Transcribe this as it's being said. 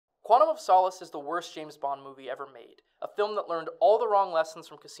Quantum of Solace is the worst James Bond movie ever made, a film that learned all the wrong lessons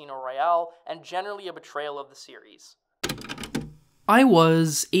from Casino Royale, and generally a betrayal of the series. I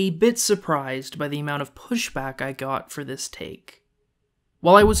was a bit surprised by the amount of pushback I got for this take.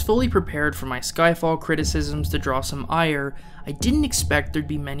 While I was fully prepared for my Skyfall criticisms to draw some ire, I didn't expect there'd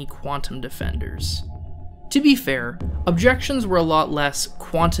be many Quantum defenders. To be fair, objections were a lot less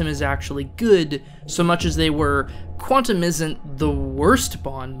Quantum is actually good, so much as they were Quantum isn't the worst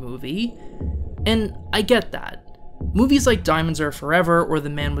Bond movie, and I get that. Movies like Diamonds Are Forever or The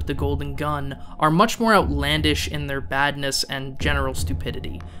Man with the Golden Gun are much more outlandish in their badness and general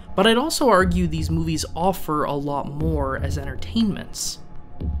stupidity, but I'd also argue these movies offer a lot more as entertainments.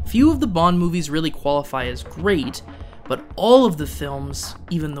 Few of the Bond movies really qualify as great, but all of the films,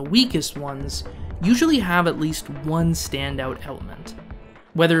 even the weakest ones, usually have at least one standout element.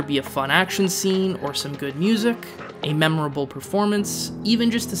 Whether it be a fun action scene or some good music, a memorable performance,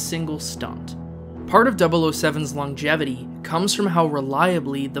 even just a single stunt. Part of 007's longevity comes from how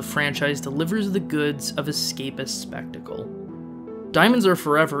reliably the franchise delivers the goods of escapist spectacle. Diamonds Are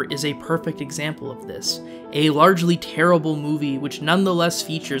Forever is a perfect example of this, a largely terrible movie which nonetheless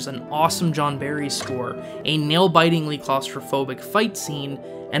features an awesome John Barry score, a nail-bitingly claustrophobic fight scene,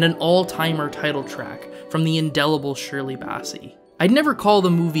 and an all-timer title track from the indelible Shirley Bassey. I'd never call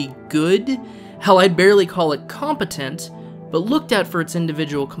the movie good, hell I'd barely call it competent, but looked at for its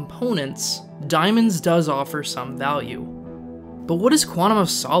individual components, Diamonds does offer some value. But what does Quantum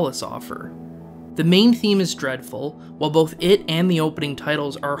of Solace offer? The main theme is dreadful, while both it and the opening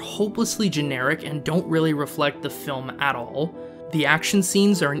titles are hopelessly generic and don't really reflect the film at all. The action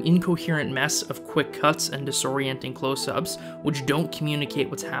scenes are an incoherent mess of quick cuts and disorienting close-ups, which don't communicate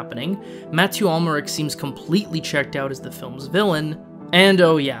what's happening. Mathieu Amalric seems completely checked out as the film's villain. And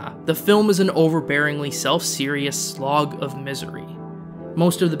oh yeah, the film is an overbearingly self-serious slog of misery.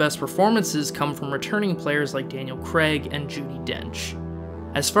 Most of the best performances come from returning players like Daniel Craig and Judi Dench.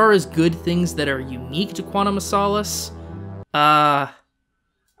 As far as good things that are unique to Quantum of Solace, I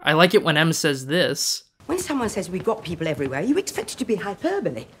like it when M says this. When someone says we've got people everywhere, you expect it to be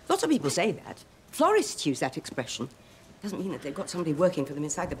hyperbole. Lots of people say that. Florists use that expression. Doesn't mean that they've got somebody working for them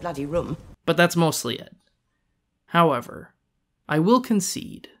inside the bloody room. But that's mostly it. However, I will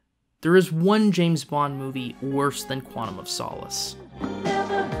concede, there is one James Bond movie worse than Quantum of Solace.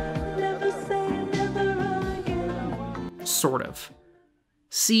 Never say never again. Sort of.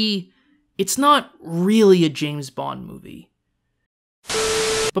 See, it's not really a James Bond movie.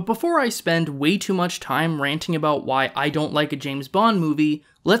 But before I spend way too much time ranting about why I don't like a James Bond movie,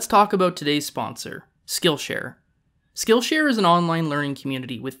 let's talk about today's sponsor, Skillshare. Skillshare is an online learning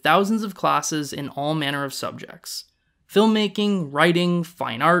community with thousands of classes in all manner of subjects. Filmmaking, writing,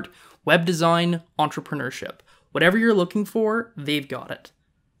 fine art, web design, entrepreneurship. Whatever you're looking for, they've got it.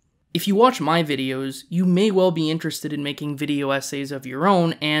 If you watch my videos, you may well be interested in making video essays of your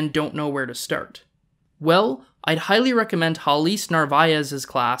own and don't know where to start. Well, I'd highly recommend Halis Narvaez's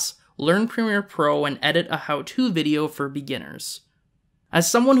class, Learn Premiere Pro and Edit a How-To Video for Beginners. As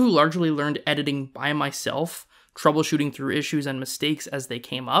someone who largely learned editing by myself, troubleshooting through issues and mistakes as they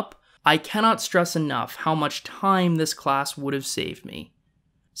came up, I cannot stress enough how much time this class would have saved me.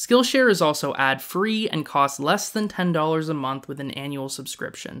 Skillshare is also ad-free and costs less than $10 a month with an annual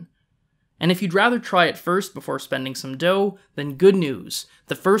subscription. And if you'd rather try it first before spending some dough, then good news.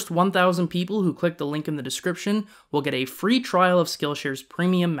 The first 1,000 people who click the link in the description will get a free trial of Skillshare's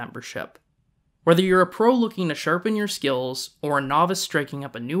premium membership. Whether you're a pro looking to sharpen your skills, or a novice striking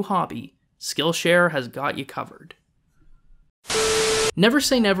up a new hobby, Skillshare has got you covered. Never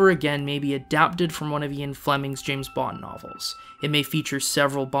Say Never Again may be adapted from one of Ian Fleming's James Bond novels. It may feature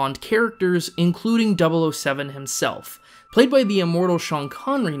several Bond characters, including 007 himself, played by the immortal Sean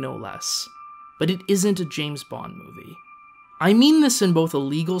Connery no less. But it isn't a James Bond movie. I mean this in both a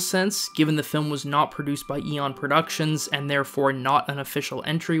legal sense, given the film was not produced by Eon Productions and therefore not an official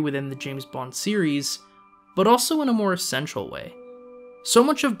entry within the James Bond series, but also in a more essential way. So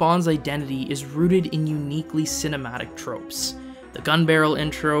much of Bond's identity is rooted in uniquely cinematic tropes. The gun barrel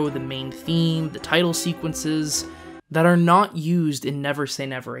intro, the main theme, the title sequences, that are not used in Never Say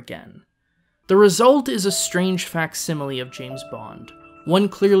Never Again. The result is a strange facsimile of James Bond, one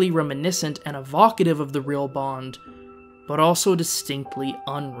clearly reminiscent and evocative of the real Bond, but also distinctly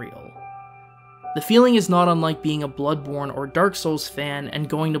unreal. The feeling is not unlike being a Bloodborne or Dark Souls fan and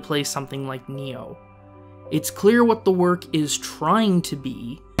going to play something like Neo. It's clear what the work is trying to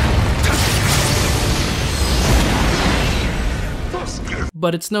be,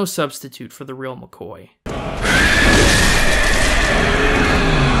 but it's no substitute for the real McCoy.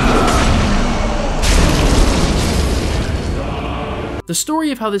 The The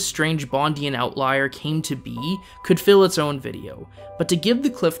story of how this strange Bondian outlier came to be could fill its own video, but to give the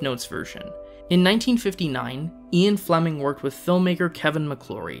Cliff Notes version, in 1959, Ian Fleming worked with filmmaker Kevin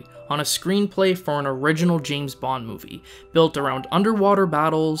McClory on a screenplay for an original James Bond movie built around underwater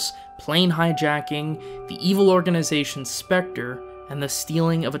battles, plane hijacking, the evil organization Spectre, and the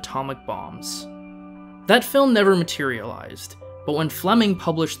stealing of atomic bombs. That film never materialized, but when Fleming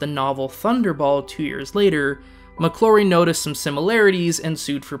published the novel Thunderball 2 years later, McClory noticed some similarities and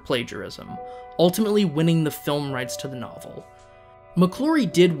sued for plagiarism, ultimately winning the film rights to the novel.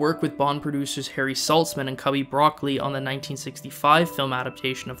 McClory did work with Bond producers Harry Saltzman and Cubby Broccoli on the 1965 film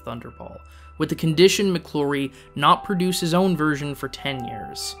adaptation of Thunderball, with the condition McClory not produce his own version for 10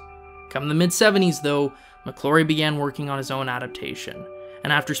 years. Come the mid-70s though, McClory began working on his own adaptation,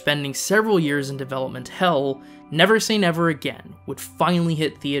 and after spending several years in development hell, Never Say Never Again would finally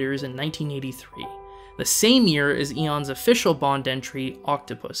hit theaters in 1983, the same year as Eon's official Bond entry,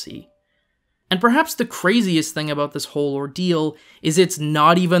 Octopussy. And perhaps the craziest thing about this whole ordeal is it's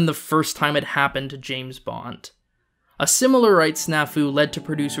not even the first time it happened to James Bond. A similar rights snafu led to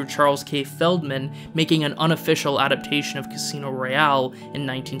producer Charles K. Feldman making an unofficial adaptation of Casino Royale in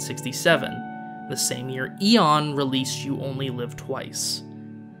 1967, the same year Eon released You Only Live Twice.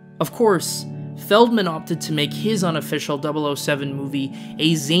 Of course, Feldman opted to make his unofficial 007 movie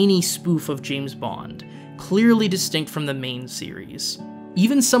a zany spoof of James Bond, clearly distinct from the main series.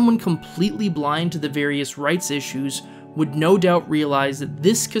 Even someone completely blind to the various rights issues would no doubt realize that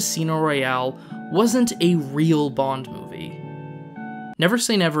this Casino Royale wasn't a real Bond movie. Never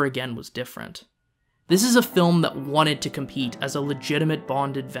Say Never Again was different. This is a film that wanted to compete as a legitimate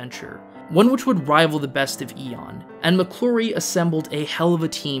Bond adventure, one which would rival the best of Eon, and McClory assembled a hell of a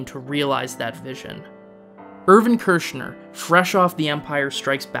team to realize that vision. Irvin Kershner, fresh off The Empire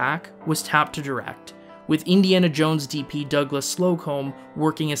Strikes Back, was tapped to direct, with Indiana Jones DP Douglas Slocum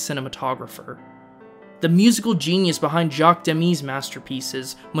working as cinematographer. The musical genius behind Jacques Demy's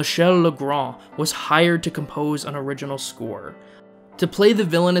masterpieces, Michel Legrand, was hired to compose an original score. To play the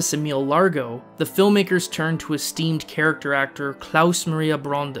villainous Emile Largo, the filmmakers turned to esteemed character actor Klaus Maria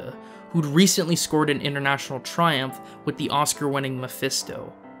Brande, who'd recently scored an international triumph with the Oscar-winning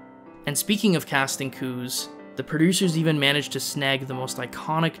Mephisto. And speaking of casting coups, the producers even managed to snag the most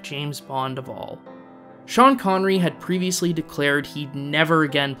iconic James Bond of all. Sean Connery had previously declared he'd never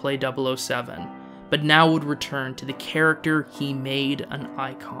again play 007, but now would return to the character he made an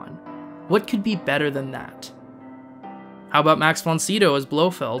icon. What could be better than that? How about Max von Sydow as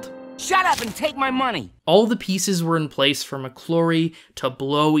Blofeld? Shut up and take my money! All the pieces were in place for McClory to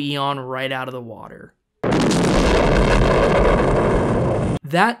blow Eon right out of the water.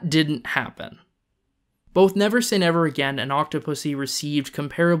 That didn't happen. Both Never Say Never Again and Octopussy received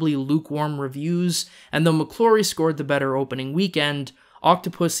comparably lukewarm reviews, and though McClory scored the better opening weekend,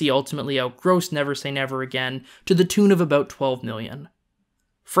 Octopussy ultimately outgrossed Never Say Never Again to the tune of about $12 million.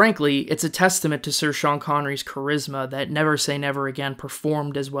 Frankly, it's a testament to Sir Sean Connery's charisma that Never Say Never Again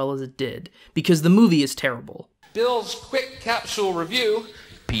performed as well as it did, because the movie is terrible. Bill's quick capsule review.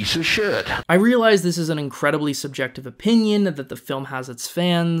 Piece of shit. I realize this is an incredibly subjective opinion, that the film has its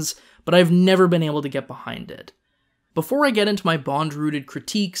fans, but I've never been able to get behind it. Before I get into my Bond-rooted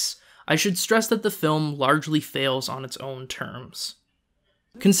critiques, I should stress that the film largely fails on its own terms.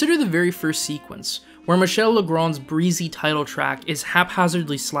 Consider the very first sequence, where Michel Legrand's breezy title track is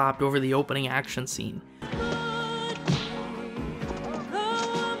haphazardly slapped over the opening action scene.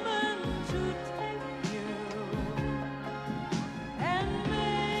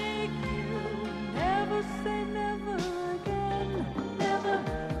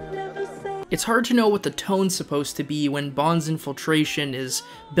 It's hard to know what the tone's supposed to be when Bond's infiltration is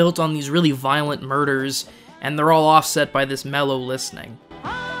built on these really violent murders, and they're all offset by this mellow listening.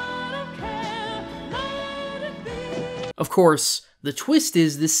 Of course, the twist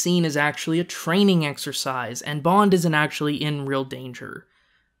is this scene is actually a training exercise, and Bond isn't actually in real danger.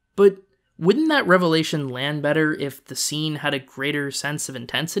 But wouldn't that revelation land better if the scene had a greater sense of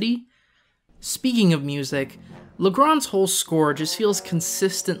intensity? Speaking of music, Legrand's whole score just feels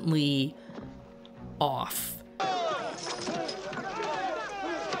consistently off.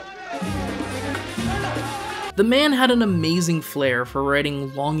 The man had an amazing flair for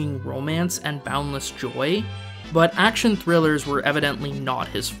writing longing romance and boundless joy, but action thrillers were evidently not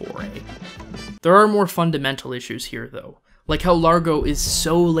his foray. There are more fundamental issues here though, like how Largo is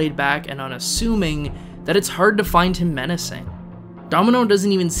so laid back and unassuming that it's hard to find him menacing. Domino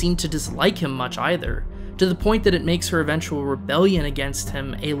doesn't even seem to dislike him much either, to the point that it makes her eventual rebellion against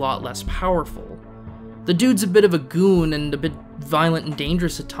him a lot less powerful. The dude's a bit of a goon and a bit violent and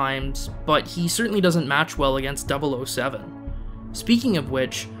dangerous at times, but he certainly doesn't match well against 007. Speaking of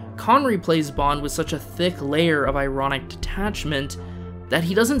which, Connery plays Bond with such a thick layer of ironic detachment that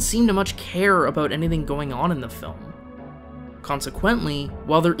he doesn't seem to much care about anything going on in the film. Consequently,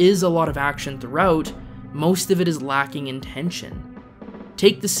 while there is a lot of action throughout, most of it is lacking in tension.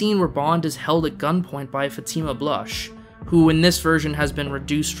 Take the scene where Bond is held at gunpoint by Fatima Blush, who in this version has been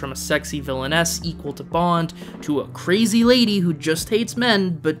reduced from a sexy villainess equal to Bond to a crazy lady who just hates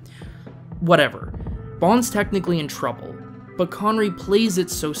men, but whatever. Bond's technically in trouble, but Connery plays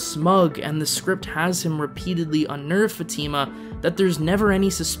it so smug and the script has him repeatedly unnerve Fatima that there's never any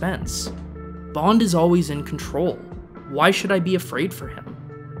suspense. Bond is always in control. Why should I be afraid for him?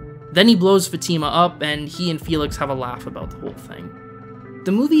 Then he blows Fatima up and he and Felix have a laugh about the whole thing.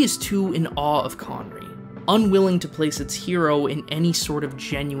 The movie is too in awe of Connery, unwilling to place its hero in any sort of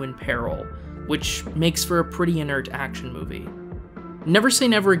genuine peril, which makes for a pretty inert action movie. Never Say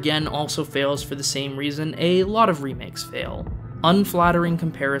Never Again also fails for the same reason a lot of remakes fail, unflattering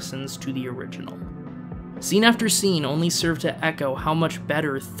comparisons to the original. Scene after scene only serve to echo how much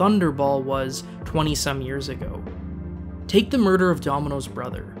better Thunderball was 20-some years ago. Take the murder of Domino's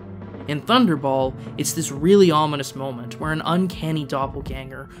brother. In Thunderball, it's this really ominous moment where an uncanny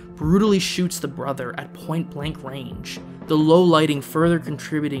doppelganger brutally shoots the brother at point-blank range, the low lighting further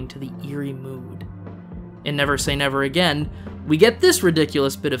contributing to the eerie mood. In Never Say Never Again, we get this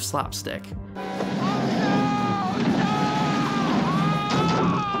ridiculous bit of slapstick.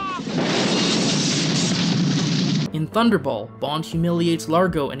 In Thunderball, Bond humiliates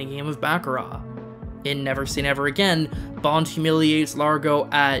Largo in a game of Baccarat. In Never Say Never Again, Bond humiliates Largo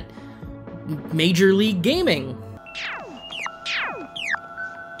at Major League Gaming.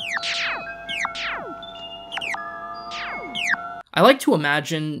 I like to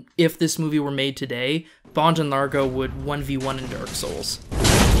imagine if this movie were made today, Bond and Largo would 1v1 in Dark Souls.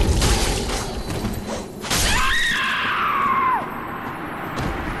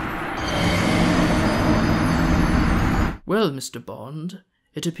 Well, Mr. Bond,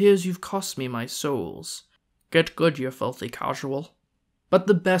 it appears you've cost me my souls. Get good, you filthy casual. But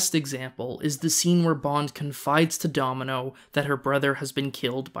the best example is the scene where Bond confides to Domino that her brother has been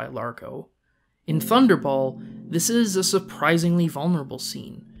killed by Largo. In Thunderball, this is a surprisingly vulnerable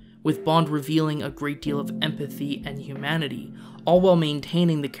scene, with Bond revealing a great deal of empathy and humanity, all while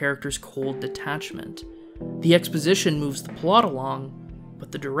maintaining the character's cold detachment. The exposition moves the plot along,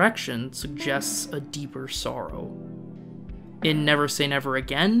 but the direction suggests a deeper sorrow. In Never Say Never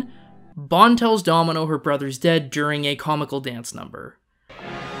Again, Bond tells Domino her brother's dead during a comical dance number.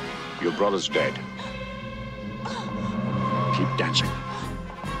 Your brother's dead. Keep dancing.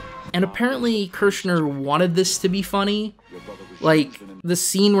 And apparently Kirshner wanted this to be funny. Like, the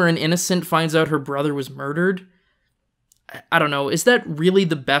scene where an innocent finds out her brother was murdered. I don't know, is that really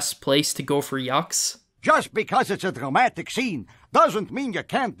the best place to go for yucks? Just because it's a dramatic scene doesn't mean you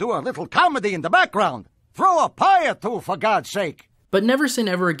can't do a little comedy in the background. Throw a pie or two, for God's sake. But Never Say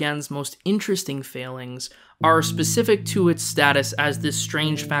Never Again's most interesting failings are specific to its status as this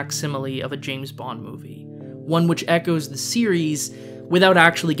strange facsimile of a James Bond movie, one which echoes the series without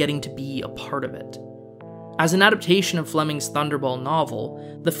actually getting to be a part of it. As an adaptation of Fleming's Thunderball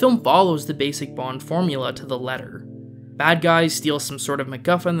novel, the film follows the basic Bond formula to the letter. Bad guys steal some sort of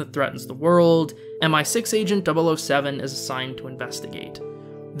MacGuffin that threatens the world, MI6 agent 007 is assigned to investigate.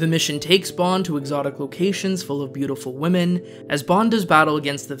 The mission takes Bond to exotic locations full of beautiful women, as Bond does battle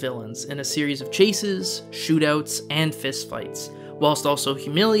against the villains in a series of chases, shootouts, and fistfights, whilst also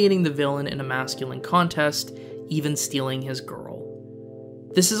humiliating the villain in a masculine contest, even stealing his girl.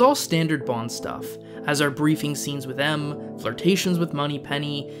 This is all standard Bond stuff, as are briefing scenes with M, flirtations with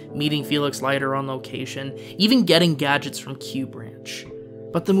Moneypenny, meeting Felix Leiter on location, even getting gadgets from Q Branch.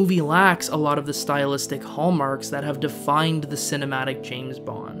 But the movie lacks a lot of the stylistic hallmarks that have defined the cinematic James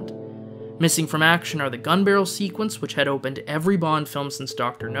Bond. Missing from action are the gun barrel sequence, which had opened every Bond film since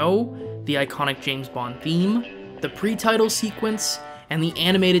Dr. No, the iconic James Bond theme, the pre-title sequence, and the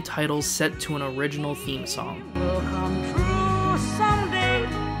animated titles set to an original theme song.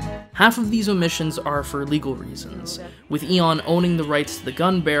 Half of these omissions are for legal reasons, with Eon owning the rights to the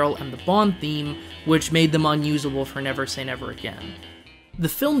gun barrel and the Bond theme, which made them unusable for Never Say Never Again. The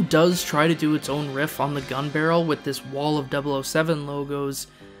film does try to do its own riff on the gun barrel with this wall of 007 logos,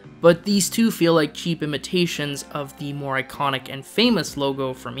 but these two feel like cheap imitations of the more iconic and famous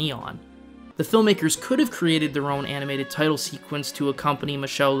logo from Eon. The filmmakers could have created their own animated title sequence to accompany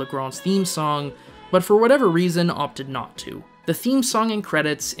Michel Legrand's theme song, but for whatever reason opted not to. The theme song and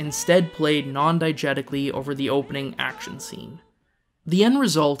credits instead played non-diegetically over the opening action scene. The end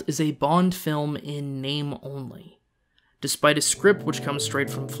result is a Bond film in name only. Despite a script which comes straight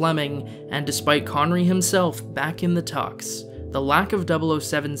from Fleming, and despite Connery himself back in the tux, the lack of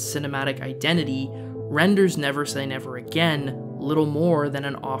 007's cinematic identity renders Never Say Never Again little more than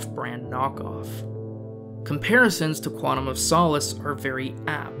an off-brand knockoff. Comparisons to Quantum of Solace are very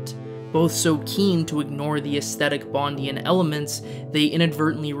apt, both so keen to ignore the aesthetic Bondian elements they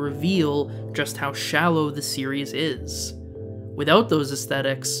inadvertently reveal just how shallow the series is. Without those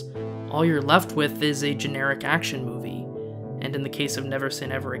aesthetics, all you're left with is a generic action movie, and in the case of Never Say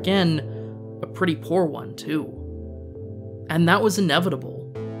Never Again, a pretty poor one too. And that was inevitable.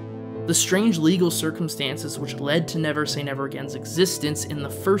 The strange legal circumstances which led to Never Say Never Again's existence in the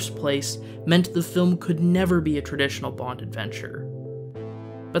first place meant the film could never be a traditional Bond adventure.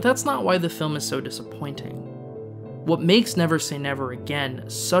 But that's not why the film is so disappointing. What makes Never Say Never Again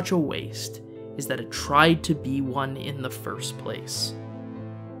such a waste is that it tried to be one in the first place.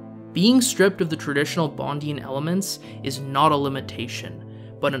 Being stripped of the traditional Bondian elements is not a limitation,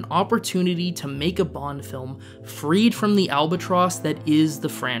 but an opportunity to make a Bond film freed from the albatross that is the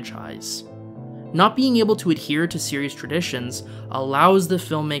franchise. Not being able to adhere to series traditions allows the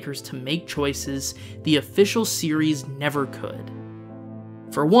filmmakers to make choices the official series never could.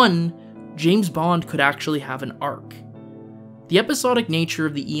 For one, James Bond could actually have an arc. The episodic nature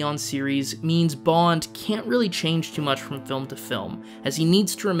of the Eon series means Bond can't really change too much from film to film, as he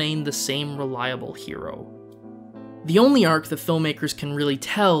needs to remain the same reliable hero. The only arc the filmmakers can really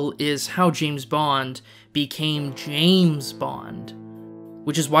tell is how James Bond became James Bond,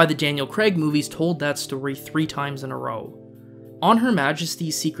 which is why the Daniel Craig movies told that story 3 times in a row. On Her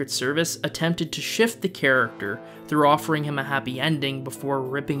Majesty's Secret Service attempted to shift the character through offering him a happy ending before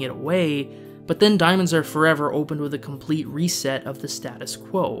ripping it away, but then Diamonds Are Forever opened with a complete reset of the status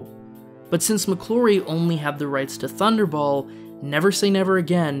quo. But since McClory only had the rights to Thunderball, Never Say Never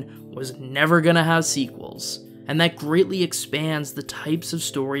Again was never gonna have sequels, and that greatly expands the types of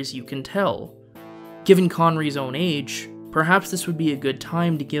stories you can tell. Given Connery's own age, perhaps this would be a good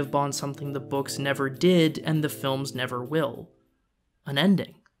time to give Bond something the books never did and the films never will. An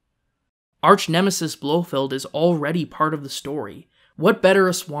ending. Arch nemesis Blofeld is already part of the story. What better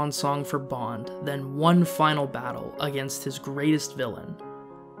a swan song for Bond than one final battle against his greatest villain?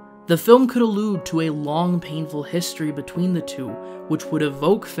 The film could allude to a long, painful history between the two, which would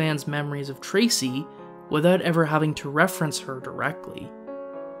evoke fans' memories of Tracy without ever having to reference her directly.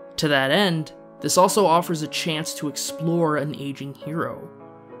 To that end, this also offers a chance to explore an aging hero.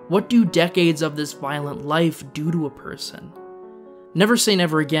 What do decades of this violent life do to a person? Never Say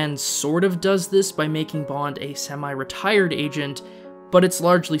Never Again sort of does this by making Bond a semi-retired agent, but it's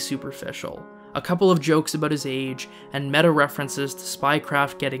largely superficial. A couple of jokes about his age, and meta-references to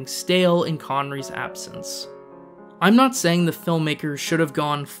spycraft getting stale in Connery's absence. I'm not saying the filmmakers should have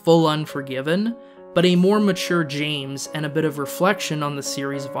gone full Unforgiven, but a more mature James and a bit of reflection on the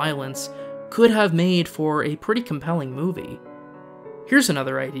series' violence could have made for a pretty compelling movie. Here's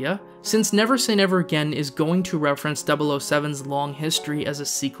another idea. Since Never Say Never Again is going to reference 007's long history as a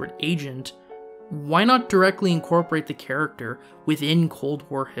secret agent, why not directly incorporate the character within Cold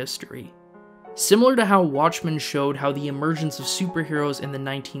War history? Similar to how Watchmen showed how the emergence of superheroes in the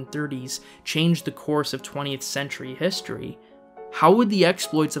 1930s changed the course of 20th century history, how would the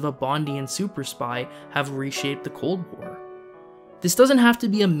exploits of a Bondian super spy have reshaped the Cold War? This doesn't have to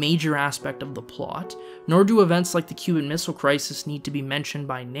be a major aspect of the plot, nor do events like the Cuban Missile Crisis need to be mentioned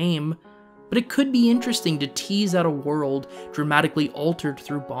by name, but it could be interesting to tease out a world dramatically altered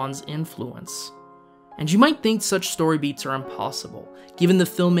through Bond's influence. And you might think such story beats are impossible, given the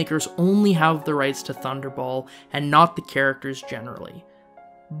filmmakers only have the rights to Thunderball and not the characters generally.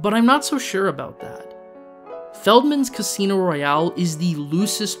 But I'm not so sure about that. Feldman's Casino Royale is the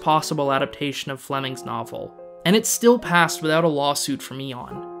loosest possible adaptation of Fleming's novel, and it still passed without a lawsuit from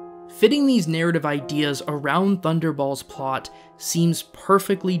Eon. Fitting these narrative ideas around Thunderball's plot seems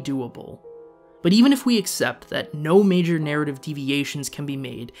perfectly doable. But even if we accept that no major narrative deviations can be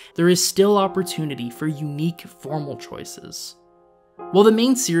made, there is still opportunity for unique formal choices. While the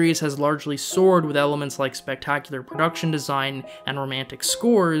main series has largely soared with elements like spectacular production design and romantic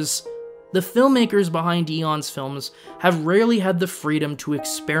scores, the filmmakers behind Eon's films have rarely had the freedom to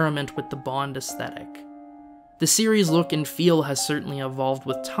experiment with the Bond aesthetic. The series' look and feel has certainly evolved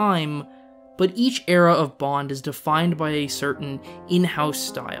with time, but each era of Bond is defined by a certain in-house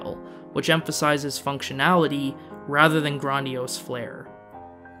style, which emphasizes functionality rather than grandiose flair.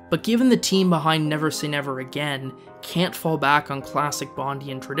 But given the team behind Never Say Never Again can't fall back on classic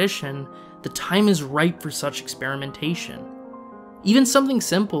Bondian tradition, the time is ripe for such experimentation. Even something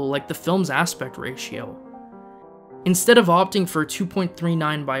simple like the film's aspect ratio. Instead of opting for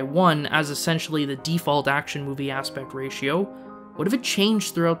 2.39:1 as essentially the default action movie aspect ratio, what if it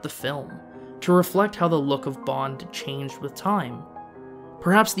changed throughout the film? to reflect how the look of Bond changed with time.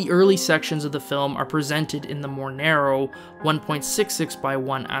 Perhaps the early sections of the film are presented in the more narrow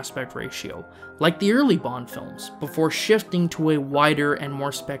 1.66:1 aspect ratio, like the early Bond films, before shifting to a wider and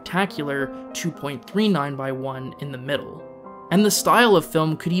more spectacular 2.39:1 in the middle. And the style of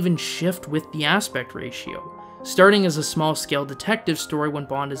film could even shift with the aspect ratio, starting as a small-scale detective story when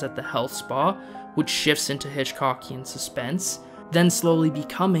Bond is at the health spa, which shifts into Hitchcockian suspense, then slowly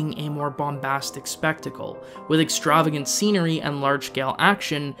becoming a more bombastic spectacle, with extravagant scenery and large-scale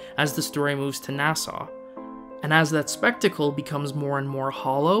action as the story moves to Nassau. And as that spectacle becomes more and more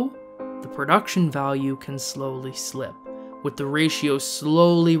hollow, the production value can slowly slip, with the ratio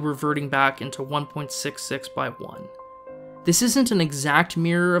slowly reverting back into 1.66:1. This isn't an exact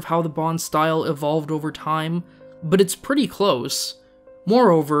mirror of how the Bond style evolved over time, but it's pretty close.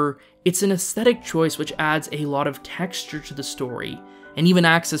 Moreover, it's an aesthetic choice which adds a lot of texture to the story, and even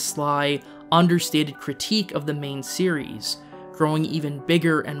acts as sly, understated critique of the main series, growing even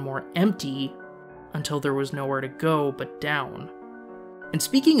bigger and more empty until there was nowhere to go but down. And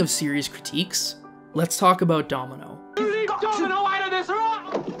speaking of series critiques, let's talk about Domino.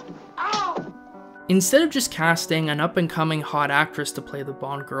 Instead of just casting an up-and-coming hot actress to play the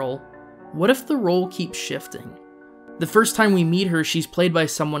Bond girl, what if the role keeps shifting? The first time we meet her, she's played by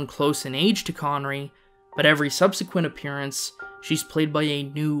someone close in age to Connery, but every subsequent appearance, she's played by a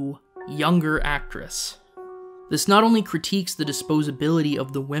new, younger actress. This not only critiques the disposability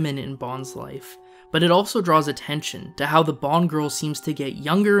of the women in Bond's life, but it also draws attention to how the Bond girl seems to get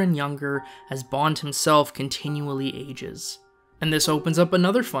younger and younger as Bond himself continually ages. And this opens up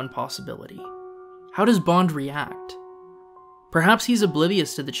another fun possibility. How does Bond react? Perhaps he's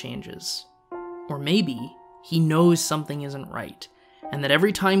oblivious to the changes. Or maybe he knows something isn't right, and that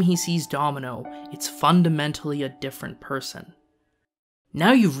every time he sees Domino, it's fundamentally a different person.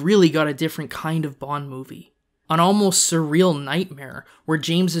 Now you've really got a different kind of Bond movie. An almost surreal nightmare where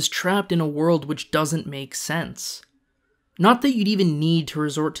James is trapped in a world which doesn't make sense. Not that you'd even need to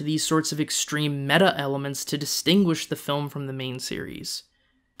resort to these sorts of extreme meta elements to distinguish the film from the main series.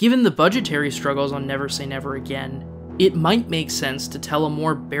 Given the budgetary struggles on Never Say Never Again, it might make sense to tell a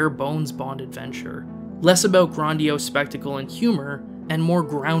more bare-bones Bond adventure, less about grandiose spectacle and humor, and more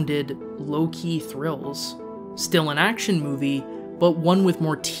grounded, low-key thrills. Still an action movie, but one with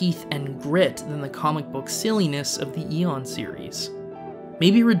more teeth and grit than the comic book silliness of the Eon series.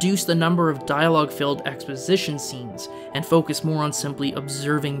 Maybe reduce the number of dialogue-filled exposition scenes and focus more on simply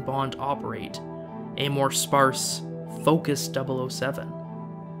observing Bond operate. A more sparse, focused 007.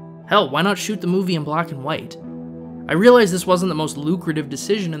 Hell, why not shoot the movie in black and white? I realize this wasn't the most lucrative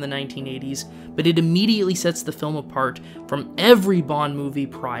decision in the 1980s, but it immediately sets the film apart from every Bond movie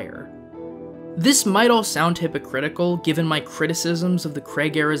prior. This might all sound hypocritical given my criticisms of the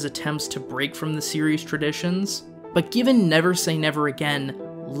Craig era's attempts to break from the series traditions, but given Never Say Never Again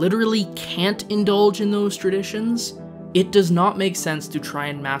literally can't indulge in those traditions, it does not make sense to try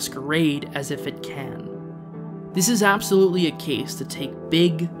and masquerade as if it can. This is absolutely a case to take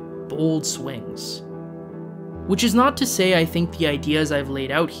big, bold swings. Which is not to say I think the ideas I've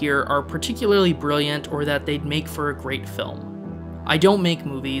laid out here are particularly brilliant or that they'd make for a great film. I don't make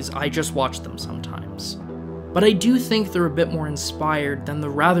movies, I just watch them sometimes. But I do think they're a bit more inspired than the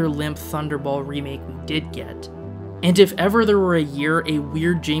rather limp Thunderball remake we did get. And if ever there were a year a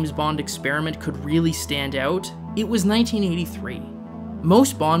weird James Bond experiment could really stand out, it was 1983.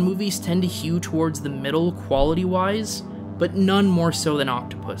 Most Bond movies tend to hew towards the middle quality-wise, but none more so than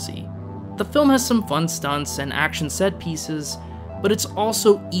Octopussy. The film has some fun stunts and action set pieces, but it's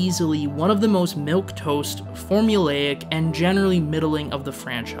also easily one of the most milquetoast, formulaic, and generally middling of the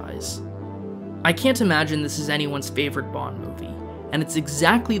franchise. I can't imagine this is anyone's favorite Bond movie, and it's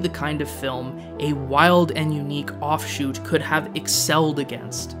exactly the kind of film a wild and unique offshoot could have excelled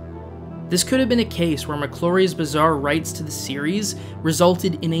against. This could have been a case where McClory's bizarre rights to the series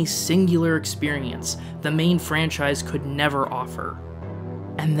resulted in a singular experience the main franchise could never offer.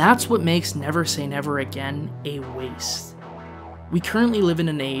 And that's what makes Never Say Never Again a waste. We currently live in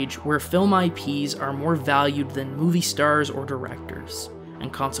an age where film IPs are more valued than movie stars or directors,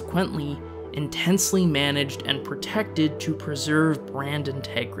 and consequently, intensely managed and protected to preserve brand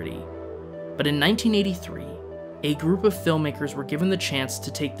integrity. But in 1983, a group of filmmakers were given the chance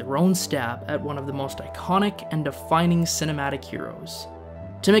to take their own stab at one of the most iconic and defining cinematic heroes.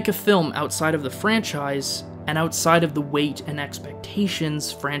 To make a film outside of the franchise, and outside of the weight and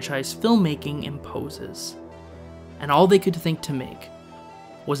expectations franchise filmmaking imposes. And all they could think to make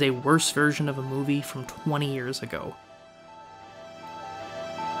was a worse version of a movie from 20 years ago.